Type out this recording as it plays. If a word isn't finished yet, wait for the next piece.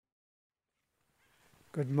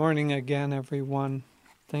Good morning again, everyone.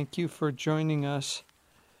 Thank you for joining us.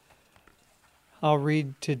 I'll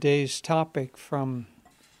read today's topic from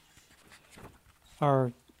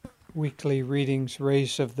our weekly readings,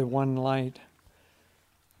 Rays of the One Light.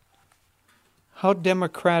 How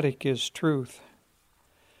democratic is truth?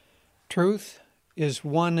 Truth is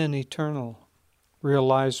one and eternal.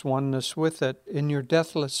 Realize oneness with it in your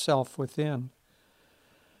deathless self within.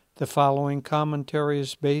 The following commentary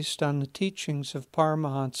is based on the teachings of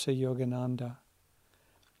Paramahansa Yogananda.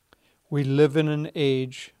 We live in an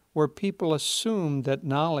age where people assume that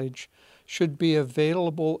knowledge should be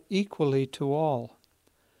available equally to all.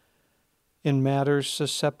 In matters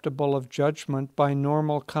susceptible of judgment by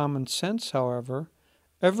normal common sense, however,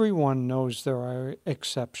 everyone knows there are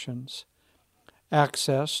exceptions.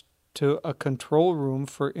 Access to a control room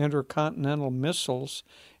for intercontinental missiles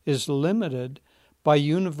is limited by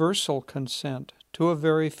universal consent to a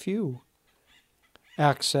very few.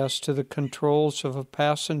 Access to the controls of a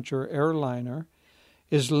passenger airliner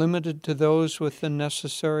is limited to those with the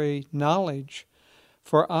necessary knowledge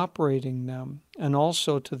for operating them, and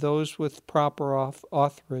also to those with proper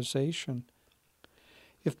authorization.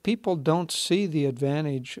 If people don't see the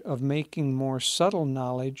advantage of making more subtle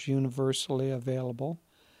knowledge universally available,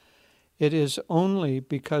 it is only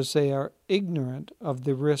because they are ignorant of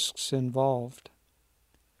the risks involved.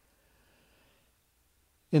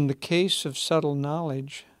 In the case of subtle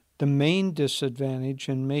knowledge, the main disadvantage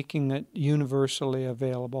in making it universally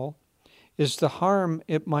available is the harm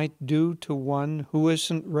it might do to one who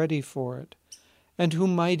isn't ready for it, and who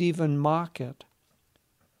might even mock it.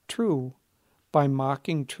 True, by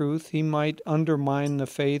mocking truth he might undermine the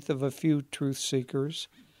faith of a few truth seekers,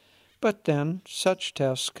 but then such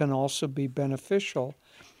tests can also be beneficial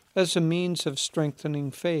as a means of strengthening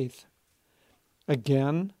faith.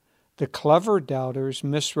 Again, the clever doubter's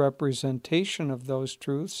misrepresentation of those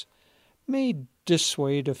truths may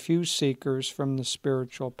dissuade a few seekers from the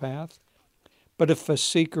spiritual path, but if a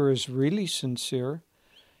seeker is really sincere,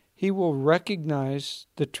 he will recognize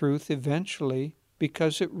the truth eventually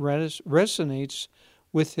because it resonates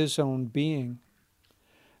with his own being.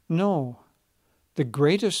 No, the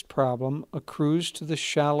greatest problem accrues to the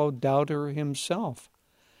shallow doubter himself.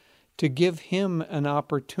 To give him an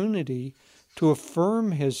opportunity to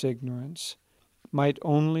affirm his ignorance might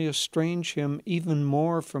only estrange him even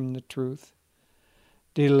more from the truth,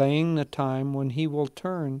 delaying the time when he will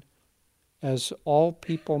turn, as all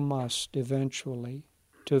people must eventually,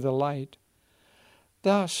 to the light.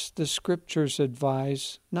 Thus, the Scriptures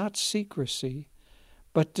advise not secrecy,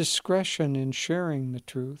 but discretion in sharing the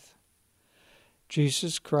truth.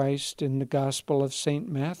 Jesus Christ in the Gospel of St.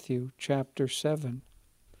 Matthew, chapter 7,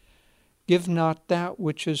 "Give not that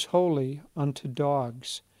which is holy unto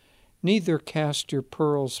dogs, neither cast your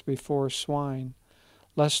pearls before swine,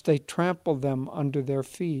 lest they trample them under their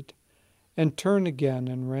feet, and turn again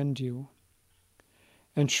and rend you."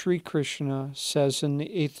 And Sri Krishna says in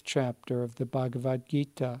the 8th chapter of the Bhagavad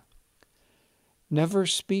Gita, "Never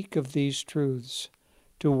speak of these truths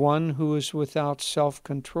to one who is without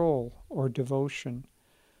self-control or devotion,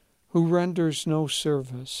 who renders no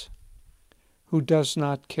service, who does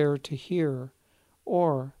not care to hear,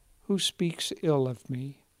 or who speaks ill of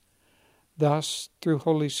me." Thus, through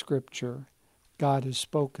Holy Scripture, God has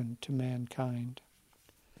spoken to mankind.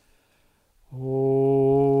 Om,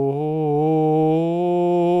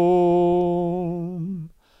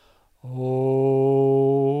 Om,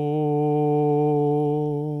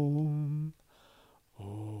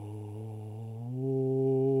 Om.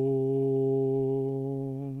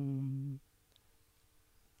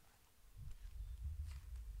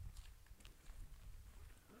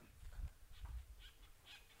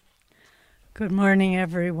 Good morning,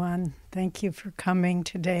 everyone. Thank you for coming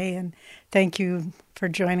today, and thank you for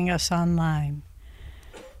joining us online.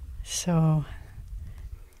 So,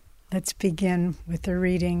 let's begin with a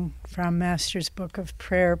reading from Master's Book of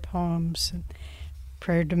Prayer Poems and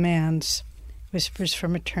Prayer Demands, Whispers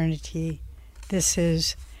from Eternity. This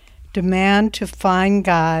is Demand to find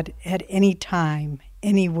God at any time,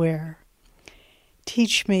 anywhere.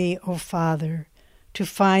 Teach me, O Father, to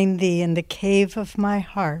find Thee in the cave of my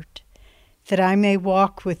heart, that I may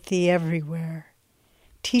walk with Thee everywhere.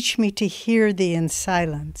 Teach me to hear Thee in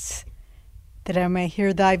silence, that I may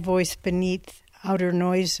hear Thy voice beneath outer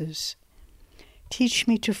noises. Teach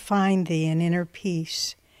me to find Thee in inner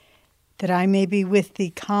peace, that I may be with Thee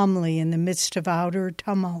calmly in the midst of outer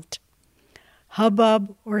tumult.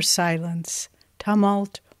 Hubbub or silence,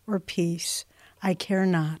 tumult or peace, I care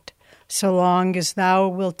not, so long as Thou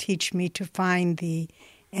wilt teach me to find Thee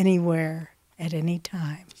anywhere, at any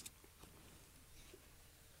time.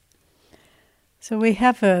 So we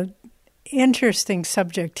have an interesting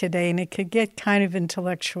subject today, and it could get kind of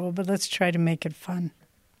intellectual, but let's try to make it fun.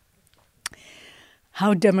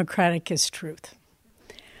 How democratic is truth?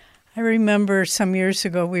 I remember some years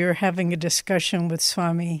ago we were having a discussion with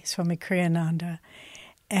Swami Kriyananda,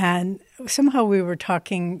 and somehow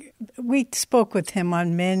we spoke with him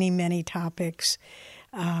on many, many topics,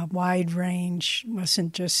 wide range,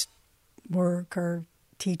 wasn't just work or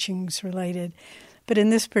teachings related. But in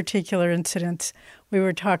this particular incident, we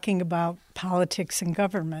were talking about politics and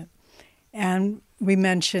government. And we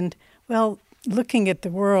mentioned, well, looking at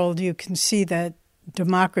the world, you can see that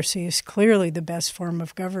democracy is clearly the best form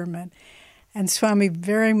of government. And Swami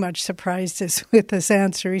very much surprised us with this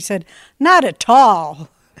answer. He said, not at all.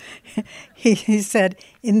 He said,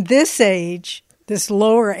 in this age, this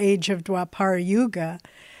lower age of Dwapara Yuga,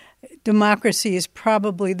 democracy is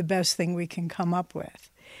probably the best thing we can come up with.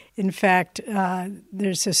 In fact,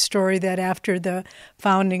 there's a story that after the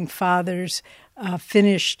founding fathers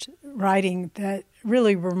finished writing that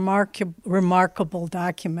really remarkable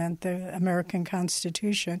document, the American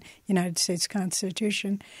Constitution, United States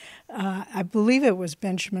Constitution, I believe it was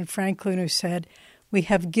Benjamin Franklin who said, "We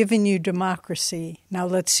have given you democracy, now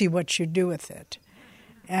let's see what you do with it."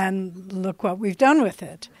 And look what we've done with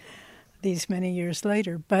it these many years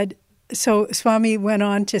later. But so Swami went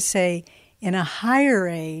on to say, in a higher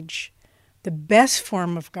age, the best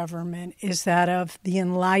form of government is that of the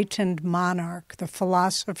enlightened monarch, the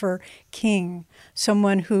philosopher king,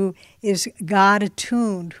 someone who is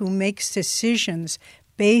God-attuned, who makes decisions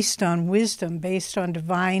based on wisdom, based on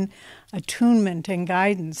divine attunement and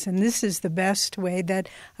guidance. And this is the best way that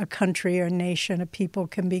a country or nation, a people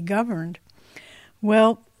can be governed.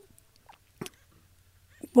 Well,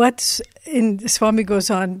 Swami goes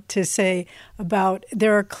on to say about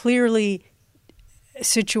there are clearly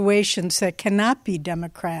situations that cannot be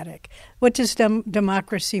democratic. What does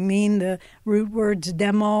democracy mean? The root words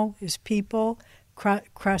demo is people,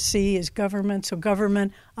 krasi is government, so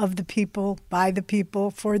government of the people, by the people,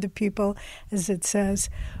 for the people, as it says.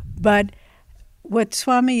 But what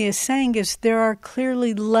Swami is saying is there are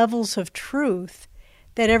clearly levels of truth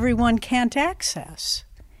that everyone can't access,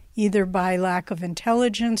 either by lack of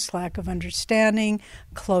intelligence, lack of understanding,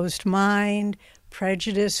 closed mind,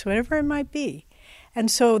 prejudice, whatever it might be. And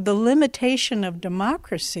so the limitation of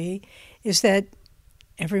democracy is that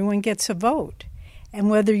everyone gets a vote. And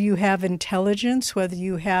whether you have intelligence, whether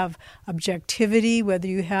you have objectivity, whether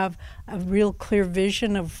you have a real clear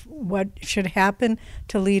vision of what should happen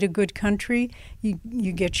to lead a good country, you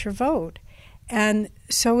get your vote. And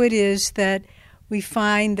so it is that we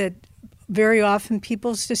find that very often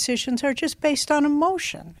people's decisions are just based on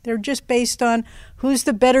emotion. They're just based on who's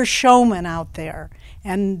the better showman out there.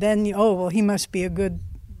 And then, he must be a good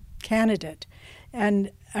candidate.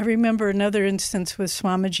 And I remember another instance with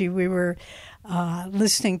Swamiji. We were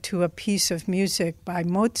listening to a piece of music by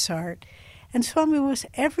Mozart, and Swami was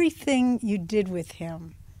everything you did with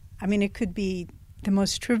him. I mean, it could be the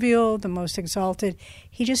most trivial, the most exalted.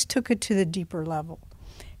 He just took it to the deeper level.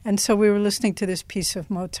 And so we were listening to this piece of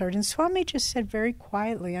Mozart, and Swami just said very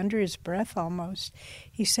quietly, under his breath almost,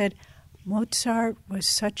 he said, Mozart was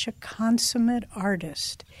such a consummate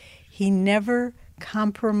artist. He never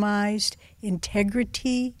compromised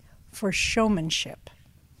integrity for showmanship.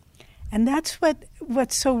 And that's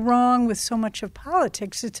what's so wrong with so much of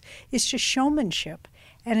politics. It's just showmanship.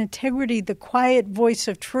 And integrity, the quiet voice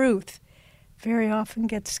of truth, very often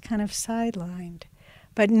gets kind of sidelined.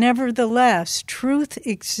 But nevertheless, truth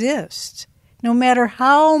exists. No matter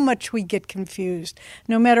how much we get confused,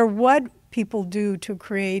 no matter what people do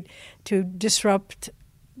to disrupt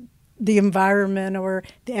the environment or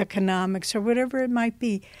the economics or whatever it might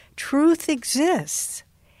be, truth exists.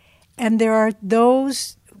 And there are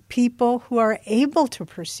those people who are able to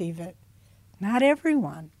perceive it. Not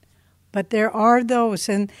everyone, but there are those.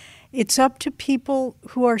 And it's up to people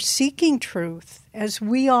who are seeking truth, as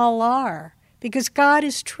we all are, because God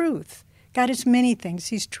is truth. God is many things.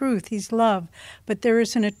 He's truth. He's love. But there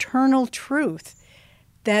is an eternal truth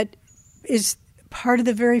that is part of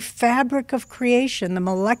the very fabric of creation, the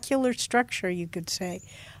molecular structure, you could say,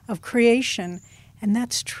 of creation, and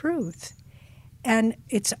that's truth. And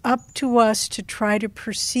it's up to us to try to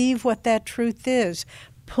perceive what that truth is.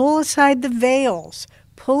 Pull aside the veils,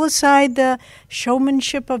 pull aside the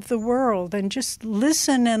showmanship of the world, and just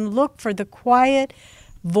listen and look for the quiet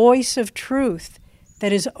voice of truth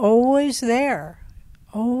that is always there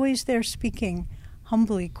speaking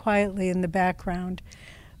humbly, quietly in the background.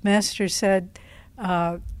 Master said,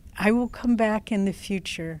 I will come back in the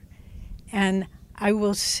future, and I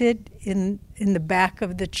will sit in the back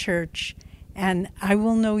of the church, and I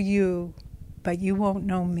will know you but you won't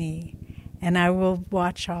know me, and I will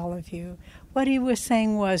watch all of you. What he was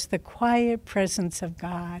saying was the quiet presence of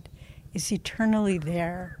God is eternally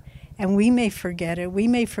there, and we may forget it. We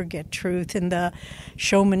may forget truth in the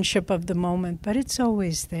showmanship of the moment, but it's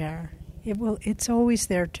always there. It's always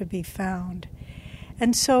there to be found.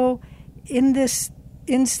 And so in this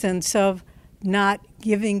instance of not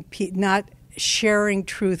sharing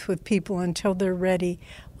truth with people until they're ready,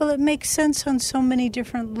 well, it makes sense on so many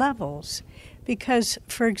different levels. Because,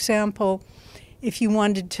 for example, if you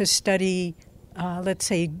wanted to study, let's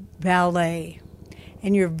say, ballet,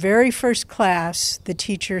 in your very first class, the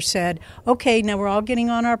teacher said, okay, now we're all getting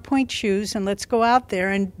on our pointe shoes and let's go out there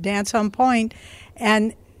and dance on pointe,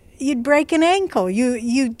 and you'd break an ankle.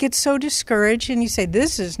 You'd get so discouraged and you say,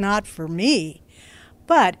 this is not for me.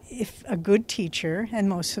 But if a good teacher, and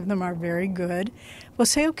most of them are very good, will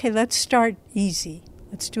say, okay, let's start easy.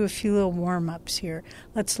 Let's do a few little warm-ups here.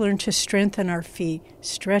 Let's learn to strengthen our feet,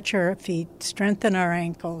 stretch our feet, strengthen our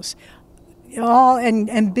ankles, all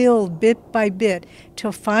and build bit by bit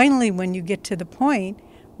till finally when you get to the point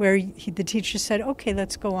where the teacher said, okay,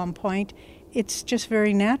 let's go on point, it's just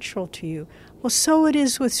very natural to you. Well, so it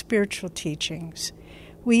is with spiritual teachings.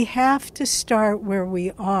 We have to start where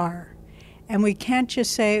we are. And we can't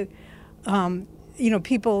just say,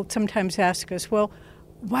 people sometimes ask us, well,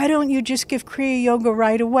 why don't you just give Kriya Yoga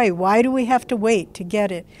right away? Why do we have to wait to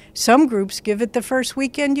get it? Some groups give it the first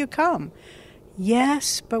weekend you come.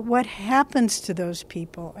 Yes, but what happens to those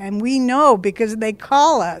people? And we know because they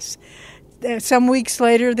call us. Some weeks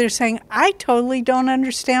later, they're saying, I totally don't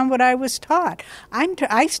understand what I was taught.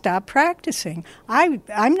 I stopped practicing. I'm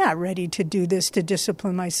not ready to do this, to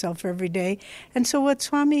discipline myself every day. And so what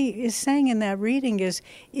Swami is saying in that reading is,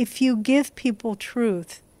 if you give people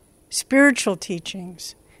truth, spiritual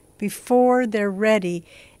teachings, before they're ready,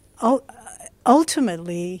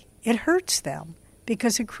 ultimately it hurts them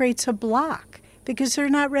because it creates a block, because they're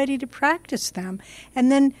not ready to practice them.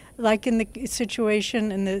 And then, like in the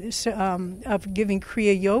situation of giving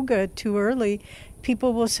Kriya Yoga too early,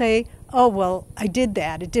 people will say, oh, well, I did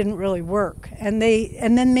that. It didn't really work. And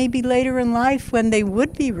then maybe later in life when they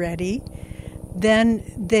would be ready, then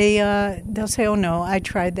they'll say, oh, no, I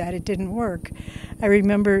tried that. It didn't work. I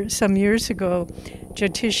remember some years ago,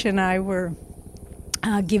 Jyotish and I were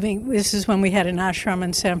this is when we had an ashram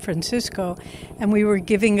in San Francisco, and we were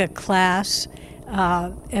giving a class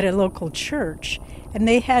at a local church, and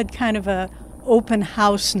they had kind of a open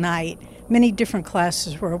house night. Many different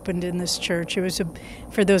classes were opened in this church. It was,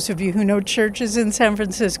 for those of you who know churches in San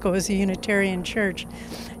Francisco, it was a Unitarian church,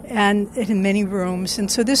 and in many rooms. And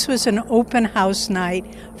so this was an open house night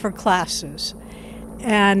for classes.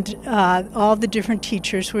 And all the different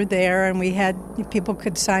teachers were there, and people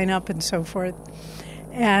could sign up and so forth.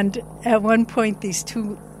 And at one point, these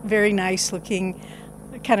two very nice-looking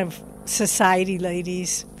kind of society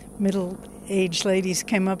ladies, middle-aged ladies,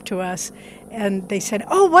 came up to us, and they said,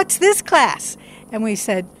 oh, what's this class? And we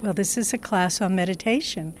said, well, this is a class on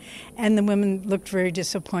meditation. And the women looked very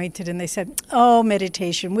disappointed, and they said, oh,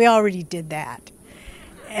 meditation, we already did that.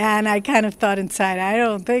 And I kind of thought inside, I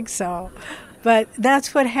don't think so. But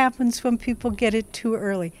that's what happens when people get it too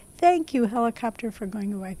early. Thank you, helicopter, for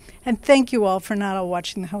going away. And thank you all for not all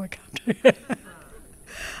watching the helicopter.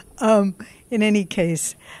 In any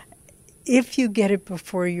case, if you get it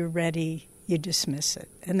before you're ready, you dismiss it.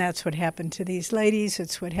 And that's what happened to these ladies.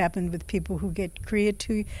 It's what happened with people who get Kriya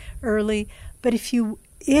too early. But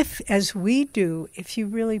if, as we do, if you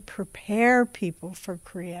really prepare people for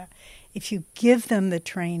Kriya, if you give them the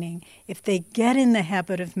training, if they get in the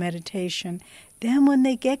habit of meditation, then when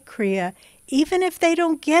they get Kriya, even if they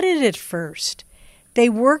don't get it at first, they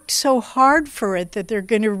worked so hard for it that they're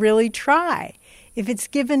going to really try. If it's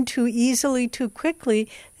given too easily, too quickly,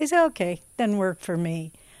 they say, okay, doesn't work for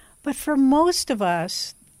me. But for most of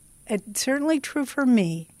us, it's certainly true for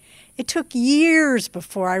me, it took years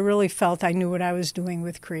before I really felt I knew what I was doing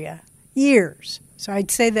with Kriya. Years. So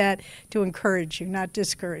I'd say that to encourage you, not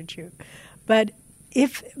discourage you. But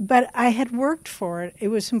I had worked for it. It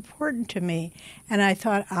was important to me. And I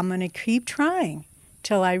thought, I'm going to keep trying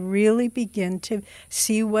till I really begin to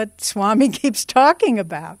see what Swami keeps talking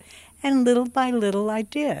about. And little by little I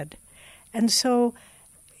did. And so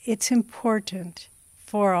it's important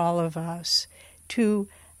for all of us to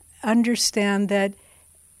understand that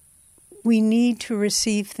we need to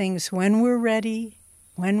receive things when we're ready,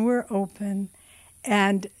 when we're open.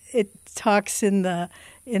 And it talks in the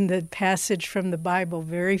passage from the Bible,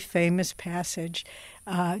 very famous passage,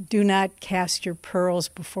 do not cast your pearls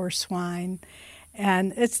before swine.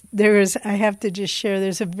 And I have to just share,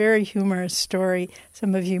 there's a very humorous story.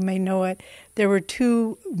 Some of you may know it. There were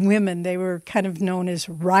two women. They were kind of known as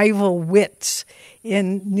rival wits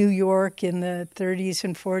in New York in the 30s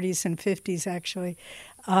and 40s and 50s, actually.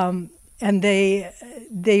 And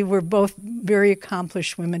they were both very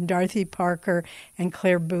accomplished women, Dorothy Parker and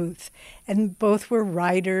Claire Booth. And both were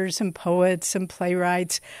writers and poets and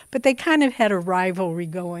playwrights, but they kind of had a rivalry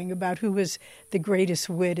going about who was the greatest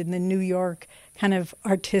wit in the New York kind of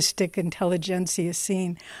artistic intelligentsia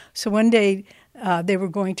scene. So one day they were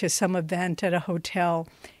going to some event at a hotel,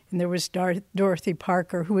 and there was Dorothy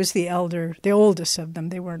Parker, who was the oldest of them.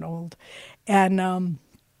 They weren't old. And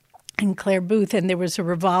Claire Booth, and there was a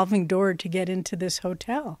revolving door to get into this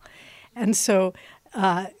hotel. And so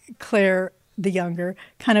Claire, the younger,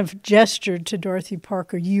 kind of gestured to Dorothy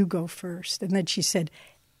Parker, "You go first." And then she said,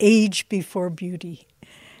 "Age before beauty."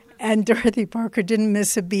 And Dorothy Parker didn't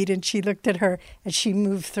miss a beat, and she looked at her as she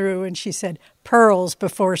moved through, and she said, "Pearls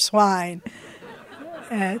before swine."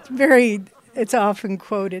 It's often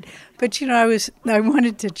quoted. But, I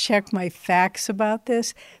wanted to check my facts about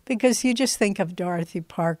this, because you just think of Dorothy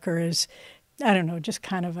Parker as, I don't know, just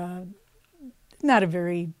kind of not a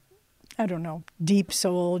very, deep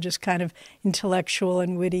soul, just kind of intellectual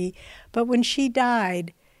and witty. But when she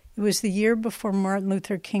died, it was the year before Martin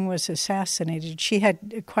Luther King was assassinated. She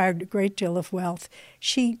had acquired a great deal of wealth.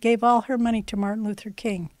 She gave all her money to Martin Luther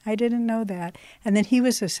King. I didn't know that. And then he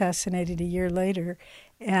was assassinated a year later,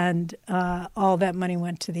 and all that money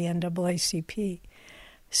went to the NAACP.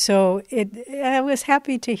 So I was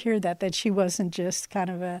happy to hear that she wasn't just kind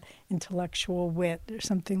of an intellectual wit or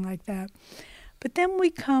something like that. But then we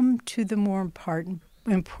come to the more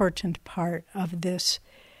important part of this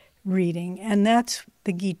reading, and that's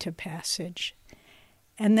the Gita passage.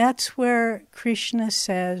 And that's where Krishna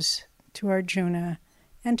says to Arjuna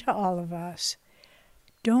and to all of us,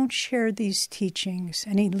 don't share these teachings.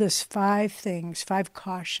 And he lists 5 things, 5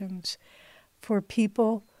 cautions for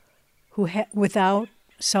people who without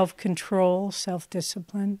self-control,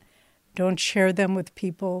 self-discipline. Don't share them with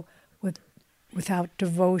people without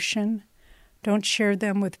devotion. Don't share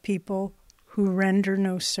them with people who render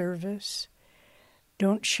no service.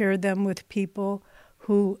 Don't share them with people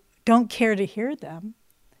who don't care to hear them.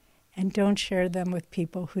 And don't share them with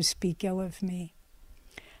people who speak ill of me.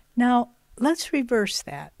 Now, let's reverse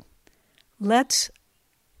that. Let's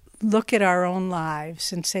look at our own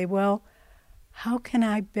lives and say, well, how can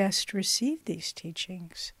I best receive these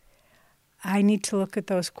teachings? I need to look at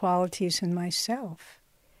those qualities in myself.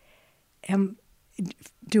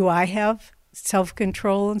 Do I have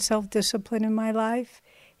self-control and self-discipline in my life?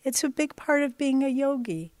 It's a big part of being a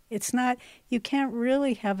yogi. It's not, you can't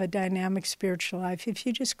really have a dynamic spiritual life if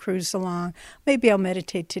you just cruise along. Maybe I'll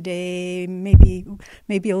meditate today, maybe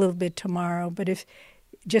a little bit tomorrow. But if,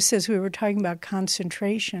 just as we were talking about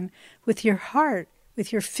concentration, with your heart,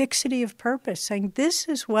 with your fixity of purpose, saying, this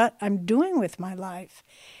is what I'm doing with my life,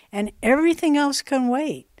 and everything else can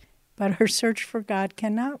wait, but our search for God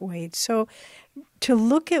cannot wait. So to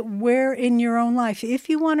look at where in your own life, if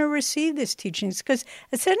you want to receive these teachings, because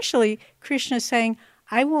essentially Krishna is saying,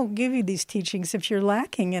 I won't give you these teachings if you're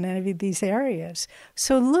lacking in any of these areas.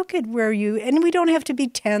 So look at where and we don't have to be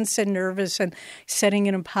tense and nervous and setting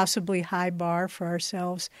an impossibly high bar for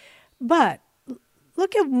ourselves, but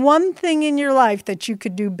look at one thing in your life that you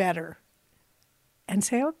could do better and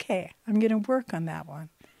say, okay, I'm going to work on that one.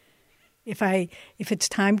 If it's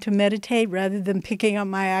time to meditate rather than picking up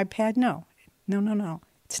my iPad, no.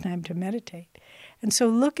 It's time to meditate. And so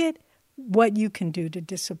look at what you can do to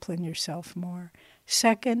discipline yourself more.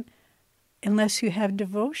 Second, unless you have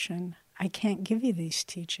devotion, I can't give you these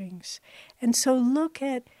teachings. And so look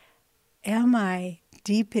at, am I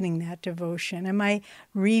deepening that devotion? Am I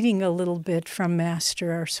reading a little bit from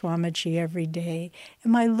Master or Swamiji every day?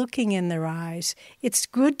 Am I looking in their eyes? It's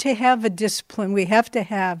good to have a discipline. We have to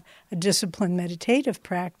have a disciplined meditative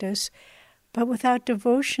practice, but without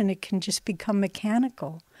devotion, it can just become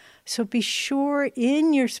mechanical. So be sure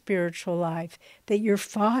in your spiritual life that you're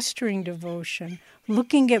fostering devotion,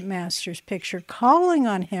 looking at Master's picture, calling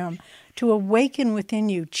on him to awaken within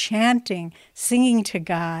you, chanting, singing to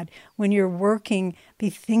God. When you're working, be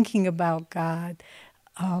thinking about God,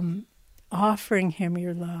 offering him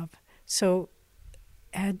your love. So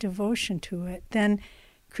add devotion to it. Then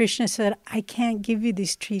Krishna said, I can't give you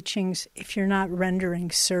these teachings if you're not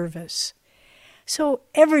rendering service. So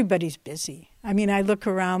everybody's busy. I mean, I look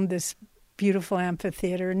around this beautiful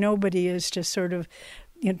amphitheater. Nobody is just sort of,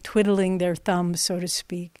 twiddling their thumbs, so to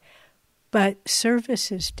speak. But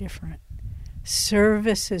service is different.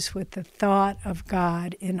 Service is with the thought of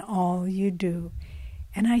God in all you do.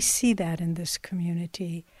 And I see that in this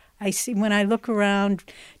community. I see when I look around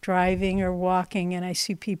driving or walking and I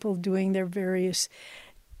see people doing their various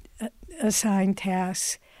assigned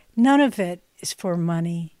tasks, none of it is for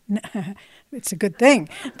money. It's a good thing,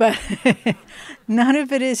 but none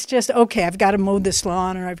of it is just, okay, I've got to mow this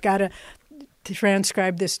lawn or I've got to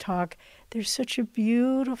transcribe this talk. There's such a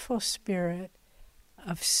beautiful spirit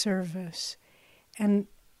of service. And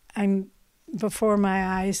before my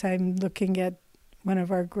eyes, I'm looking at one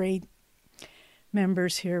of our great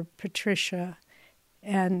members here, Patricia,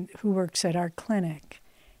 and who works at our clinic.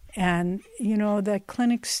 And, you know, the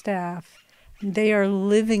clinic staff, they are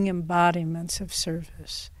living embodiments of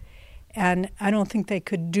service. And I don't think they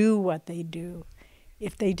could do what they do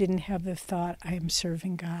if they didn't have the thought, I am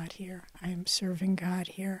serving God here. I am serving God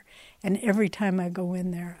here. And every time I go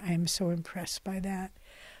in there, I am so impressed by that.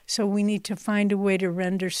 So we need to find a way to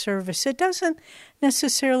render service. It doesn't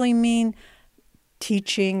necessarily mean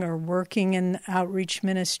teaching or working in outreach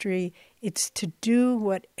ministry. It's to do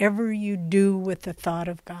whatever you do with the thought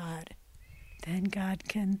of God. Then God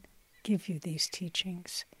can give you these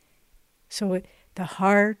teachings. So the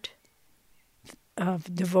heart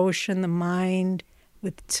of devotion, the mind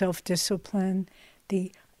with self-discipline,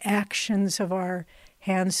 the actions of our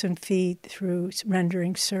hands and feet through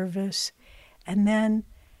rendering service. And then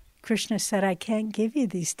Krishna said, I can't give you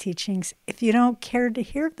these teachings if you don't care to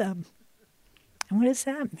hear them. And what does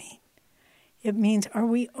that mean? It means, are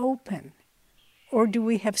we open? Or do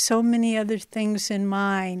we have so many other things in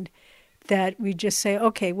mind that we just say,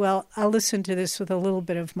 okay, well, I'll listen to this with a little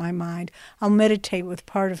bit of my mind. I'll meditate with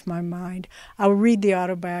part of my mind. I'll read the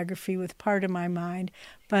autobiography with part of my mind.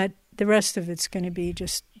 But the rest of it's going to be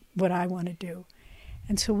just what I want to do.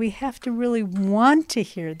 And so we have to really want to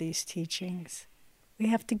hear these teachings. We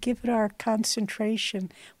have to give it our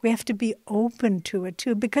concentration. We have to be open to it,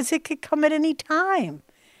 too, because it could come at any time.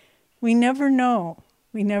 We never know.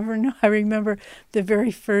 We never know. I remember the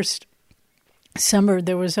very first summer,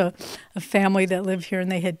 there was a family that lived here,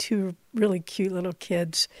 and they had two really cute little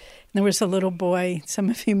kids. And there was a little boy. Some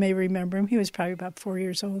of you may remember him. He was probably about 4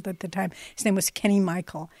 years old at the time. His name was Kenny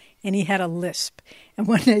Michael, and he had a lisp. And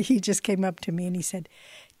one day he just came up to me, and he said,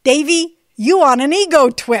 Davy, you on an ego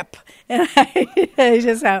trip. And I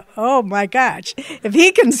just thought, oh my gosh, if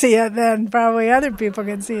he can see it, then probably other people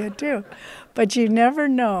can see it too. But you never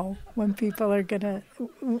know when people are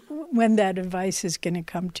when that advice is going to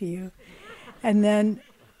come to you. And then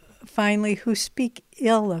finally, who speak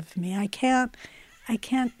ill of me. I can't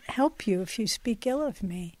help you if you speak ill of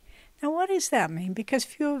me. Now, what does that mean? Because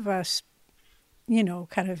few of us,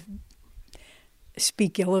 kind of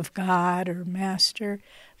speak ill of God or Master,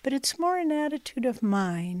 but it's more an attitude of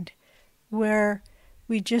mind where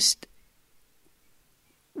we're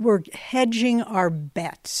hedging our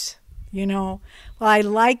bets, Well, I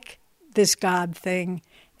like this God thing,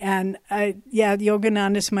 and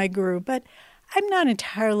Yogananda's my guru, but I'm not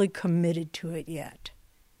entirely committed to it yet.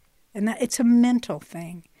 And it's a mental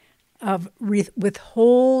thing of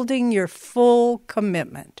withholding your full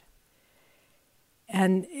commitment.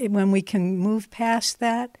 And when we can move past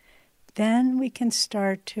that, then we can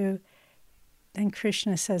start to, then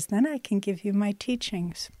Krishna says, then I can give you my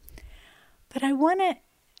teachings. But I want to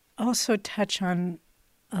also touch on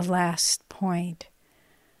a last point.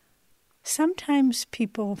 Sometimes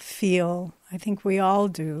people feel, I think we all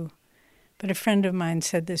do, but a friend of mine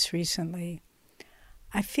said this recently,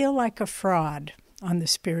 I feel like a fraud on the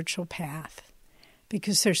spiritual path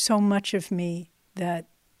because there's so much of me that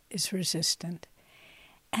is resistant.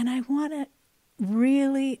 And I want to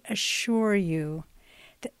really assure you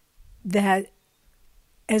that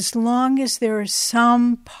as long as there is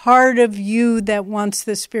some part of you that wants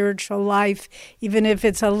the spiritual life, even if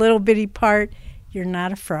it's a little bitty part, you're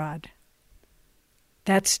not a fraud.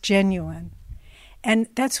 That's genuine. And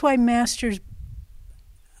that's why Master's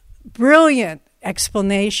brilliant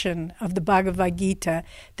explanation of the Bhagavad Gita,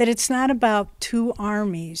 that it's not about two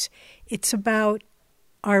armies, it's about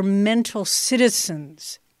our mental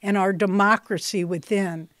citizens and our democracy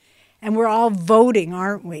within. And we're all voting,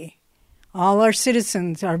 aren't we? All our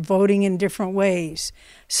citizens are voting in different ways.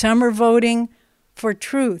 Some are voting for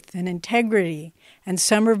truth and integrity, and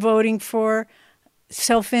some are voting for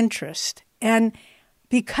self-interest. And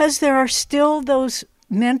because there are still those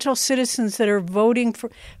mental citizens that are voting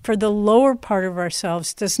for the lower part of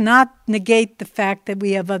ourselves, does not negate the fact that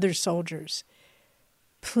we have other soldiers.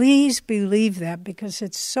 Please believe that, because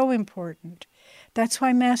it's so important. That's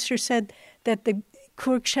why Master said that the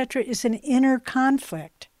Kurukshetra is an inner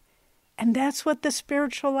conflict. And that's what the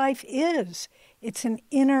spiritual life is. It's an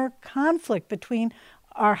inner conflict between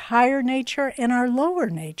our higher nature and our lower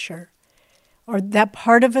nature. or that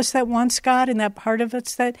part of us that wants God and that part of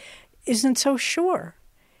us that isn't so sure.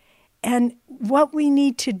 And what we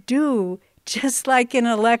need to do, just like in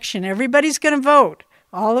an election, everybody's going to vote.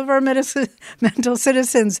 All of our mental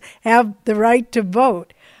citizens have the right to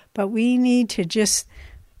vote. But we need to just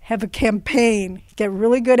have a campaign, get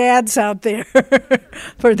really good ads out there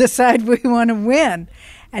for the side we want to win,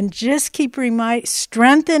 and just keep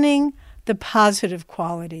strengthening the positive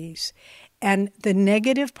qualities. And the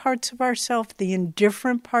negative parts of ourselves, the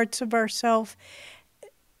indifferent parts of ourselves,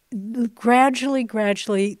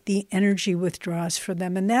 gradually, the energy withdraws from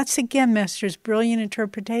them. And that's, again, Master's brilliant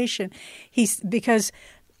interpretation. Because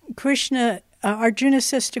Krishna, Arjuna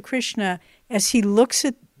says to Krishna, as he looks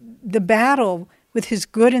at the battle with his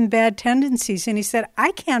good and bad tendencies, and he said,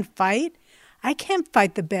 I can't fight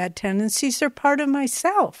the bad tendencies. They're part of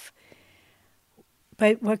myself.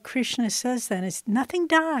 But what Krishna says then is nothing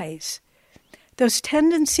dies. Those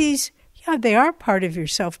tendencies, yeah, they are part of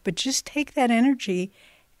yourself, but just take that energy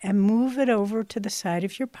and move it over to the side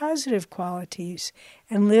of your positive qualities.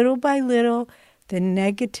 And little by little, the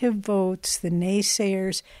negative votes, the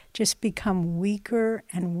naysayers, just become weaker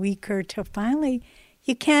and weaker till finally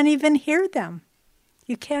you can't even hear them.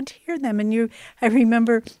 You can't hear them. And I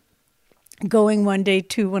remember going one day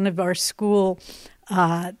to one of our school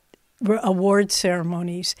award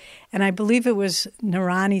ceremonies, and I believe it was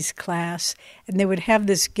Narani's class, and they would have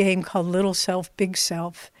this game called Little Self, Big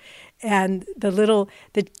Self. And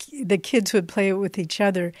the kids would play it with each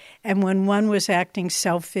other. And when one was acting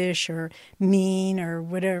selfish or mean or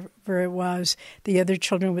whatever it was, the other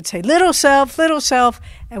children would say, little self, little self.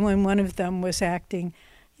 And when one of them was acting,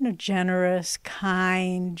 generous,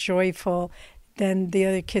 kind, joyful, then the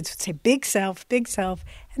other kids would say, big self, big self.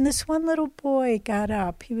 And this one little boy got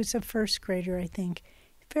up. He was a first grader, I think.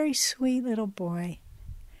 Very sweet little boy.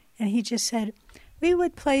 And he just said, we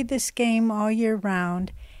would play this game all year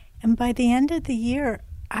round. And by the end of the year,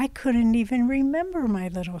 I couldn't even remember my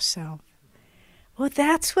little self. Well,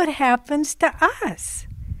 that's what happens to us.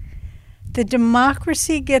 The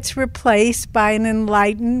democracy gets replaced by an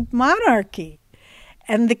enlightened monarchy.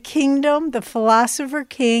 And the kingdom, the philosopher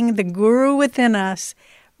king, the guru within us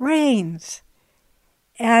reigns.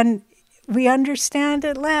 And we understand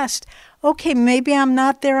at last, okay, maybe I'm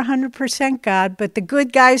not there 100% God, but the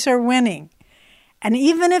good guys are winning. And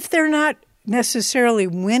even if they're not necessarily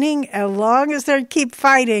winning, as long as they keep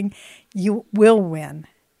fighting, you will win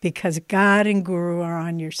because God and Guru are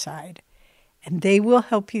on your side. And they will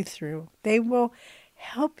help you through. They will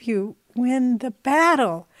help you win the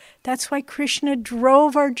battle. That's why Krishna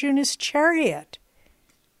drove Arjuna's chariot.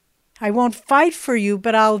 I won't fight for you,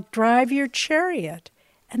 but I'll drive your chariot.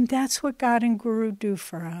 And that's what God and Guru do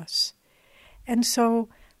for us. And so,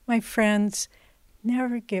 my friends,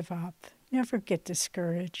 never give up. Never get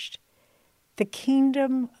discouraged. The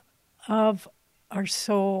kingdom of our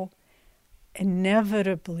soul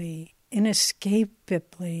inevitably,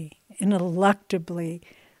 inescapably, ineluctably,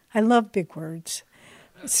 I love big words.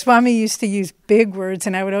 Swami used to use big words,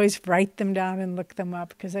 and I would always write them down and look them up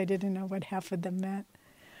because I didn't know what half of them meant.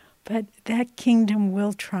 But that kingdom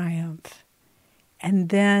will triumph, and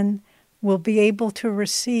then we'll be able to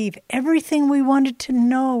receive everything we wanted to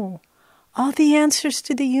know, all the answers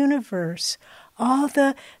to the universe, all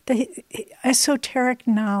the esoteric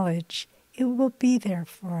knowledge. It will be there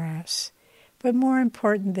for us. But more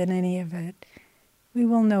important than any of it, we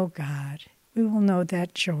will know God. We will know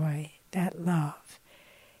that joy, that love.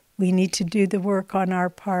 We need to do the work on our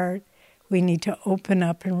part. We need to open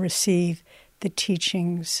up and receive the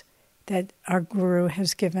teachings that our Guru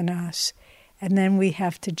has given us. And then we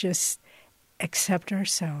have to just accept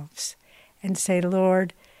ourselves and say,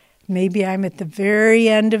 Lord, maybe I'm at the very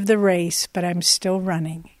end of the race, but I'm still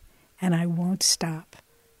running, and I won't stop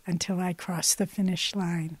until I cross the finish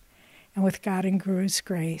line. And with God and Guru's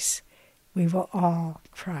grace, we will all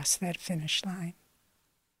cross that finish line.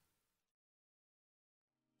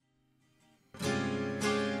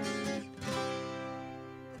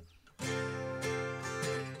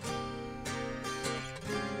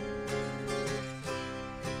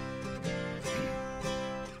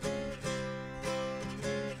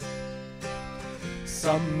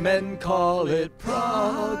 Some men call it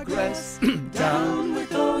progress, down with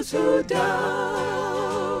those who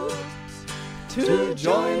doubt. To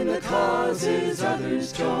join the causes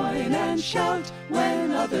others join and shout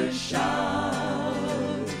when others shout.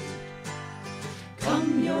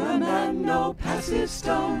 Come, you're a man, no passive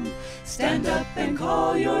stone. Stand up and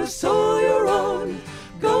call your soul your own.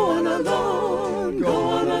 Go on alone, go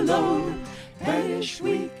on alone. Banish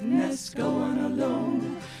weakness, go on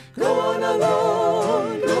alone. Go on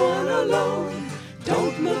alone, go on alone.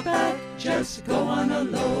 Don't look back, just go on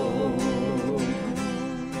alone.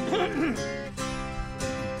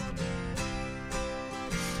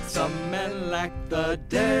 Some men lack the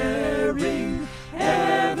daring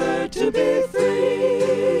ever to be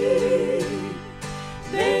free.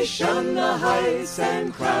 They shun the heights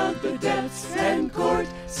and crowd the depths and court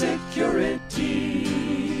security.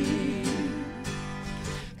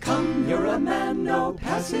 Come, you're a man, no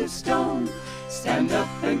passive stone. Stand up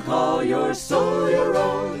and call your soul your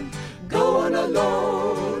own. Go on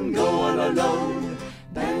alone, go on alone.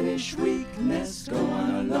 Banish weakness, go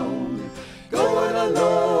on alone. Go on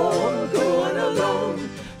alone, go on alone.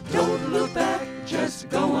 Don't look back, just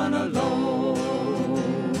go on alone.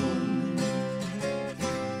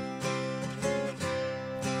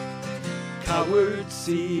 Cowards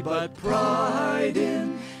see but pride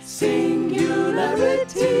in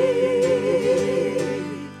singularity.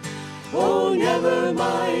 Oh, never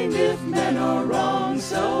mind if men are wrong,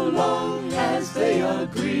 so long as they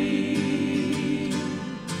agree.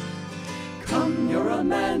 Come, you're a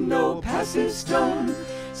man, no passive stone.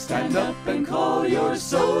 Stand up and call your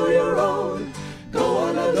soul your own. Go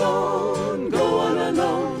on alone, go on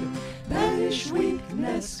alone. Banish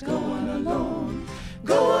weakness, go on alone.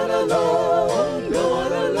 Go on alone, go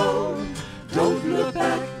on alone. Don't look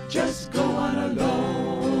back, just go on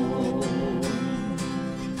alone.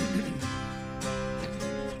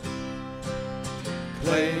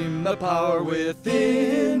 Claim the power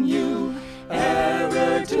within you,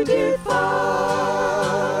 error to defy.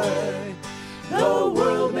 The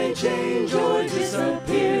world may change or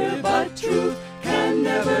disappear, but truth can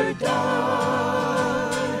never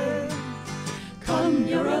die. Come,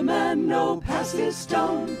 you're a man, no passive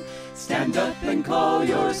stone. Stand up and call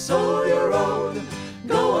your soul your own.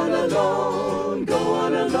 Go on alone, go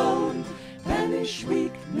on alone. Banish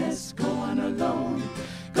weakness, go on alone.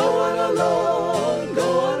 Go on alone.